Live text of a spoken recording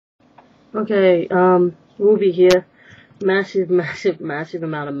Okay, we'll be here. Massive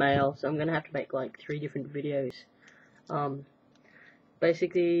amount of mail, so I'm gonna have to make like 3 different videos.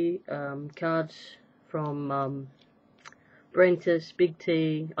 Basically, cards from Brentus, Big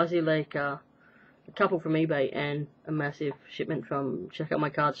T, Aussie Laker, a couple from eBay, and a massive shipment from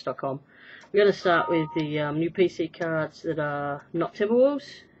checkoutmycards.com. We're gonna start with the new PC cards that are not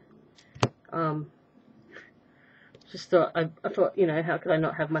Timberwolves. Just thought, I thought, you know, how could I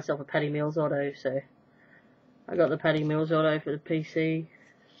not have myself a Patty Mills auto, so I got the Patty Mills auto for the PC.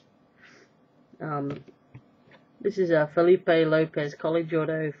 This is a Felipe Lopez college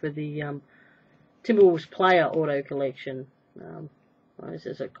auto for the Timberwolves player auto collection. This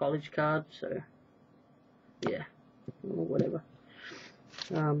is a college card, so yeah, whatever.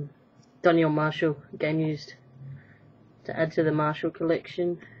 Daniel Marshall, game used to add to the Marshall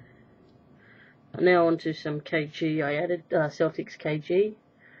collection. Now onto some KG. I added Celtics KG.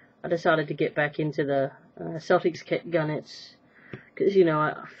 I decided to get back into the Celtics Gunnets because, you know,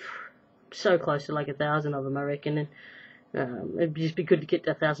 I'm so close to like 1,000 of them, I reckon, and it'd just be good to get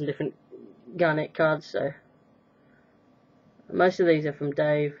 1,000 different Garnet cards. So most of these are from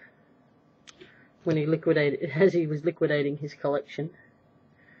Dave when he liquidated, as he was liquidating his collection.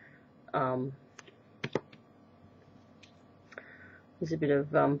 There's a bit of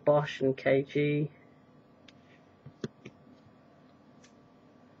Bosch and KG.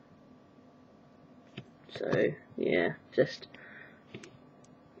 So yeah, just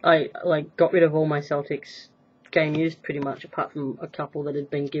I got rid of all my Celtics game used pretty much, apart from a couple that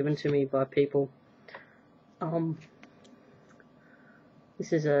had been given to me by people.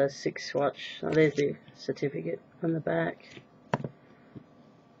 This is a 6 swatch. Oh, there's the certificate on the back.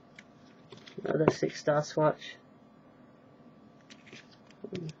 Another 6-star swatch.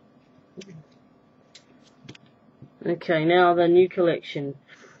 Okay, now the new collection.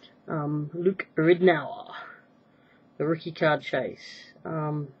 Luke Ridnour, the rookie card chase.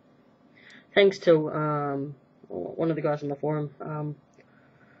 Thanks to one of the guys on the forum,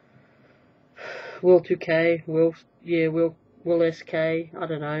 Will 2K, Will SK. I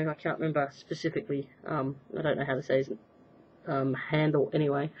don't know. I can't remember specifically. I don't know how to say his handle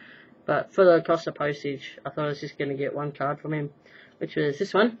anyway. But for the cost of postage, I thought I was just going to get one card from him, which was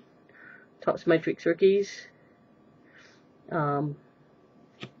this one, Topps Matrix Rookies.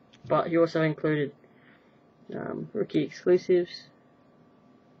 But he also included rookie exclusives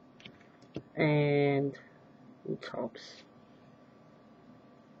and Topps.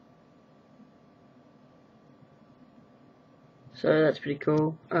 So that's pretty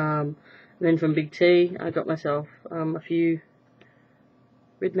cool. And then from Big T, I got myself a few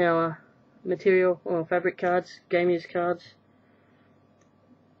Ridnour material or fabric cards, game use cards.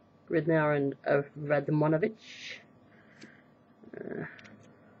 Ridnour and Radmonovic.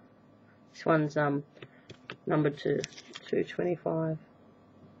 This one's numbered to 225.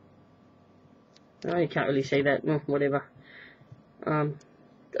 Oh, you can't really see that. Whatever.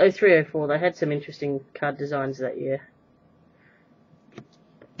 0304. They had some interesting card designs that year.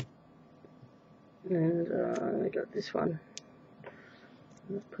 And I got this one.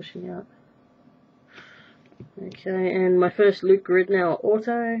 I'm not pushing out. Okay, and my first Luke Ridnour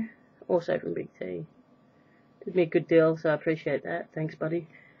auto, also from Big T. Did me a good deal, so I appreciate that. Thanks, buddy.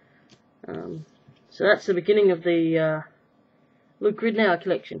 So that's the beginning of the Luke Ridnour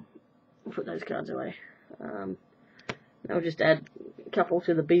collection. I'll put those cards away. I'll just add a couple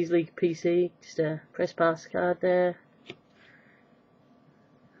to the Beasley PC, just a press pass card there.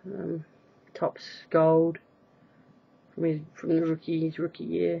 Topps Gold from the rookie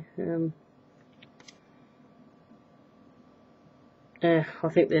year. I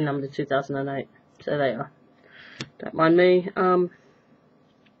think they're numbered 2008, so they are. Don't mind me.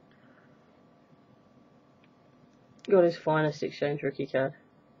 Got his finest exchange rookie card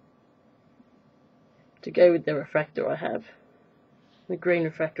to go with the refractor I have. The green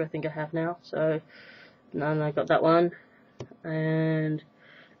refractor I think I have now. So, no, I got that one. And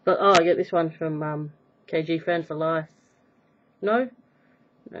I get this one from KG Fan for Life. No,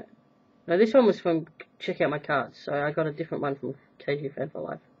 this one was from Check Out My Cards. So I got a different one from KG Fan for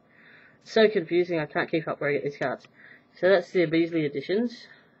Life. It's so confusing, I can't keep up where I get these cards. So that's the Beasley editions.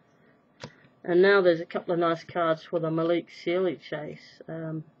 And now there's a couple of nice cards for the Malik Sealy chase.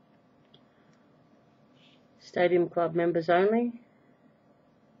 Stadium Club members only.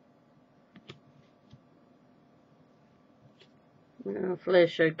 Flair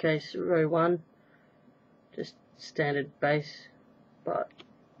Showcase Row 1. Just standard base, but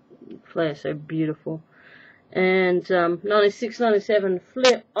Flair so beautiful. And 96-97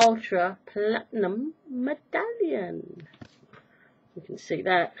 Flair Ultra Platinum Medallion. You can see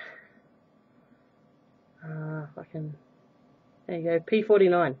that. There you go,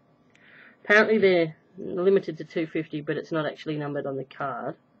 P49. Apparently they're limited to 250, but it's not actually numbered on the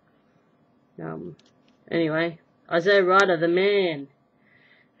card. Anyway, Isaiah Ryder, the man.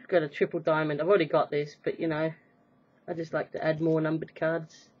 I've got a triple diamond. I've already got this, but you know, I just like to add more numbered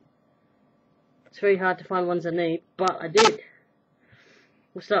cards. It's very hard to find ones I need, but I did.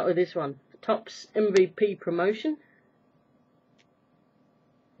 We'll start with this one. Topps MVP promotion.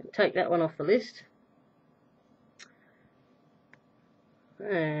 Take that one off the list. And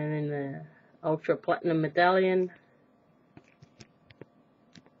then the Ultra Platinum Medallion.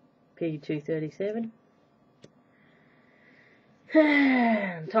 P237.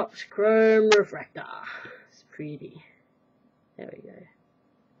 Topps Chrome Refractor. It's pretty. There we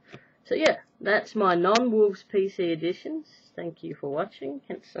go. So yeah, that's my non-Wolves PC editions. Thank you for watching.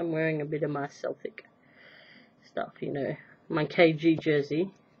 Hence I'm wearing a bit of my Celtic stuff, you know, my KG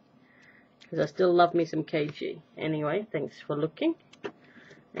jersey, because I still love me some KG. Anyway, thanks for looking,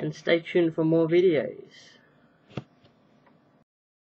 and stay tuned for more videos.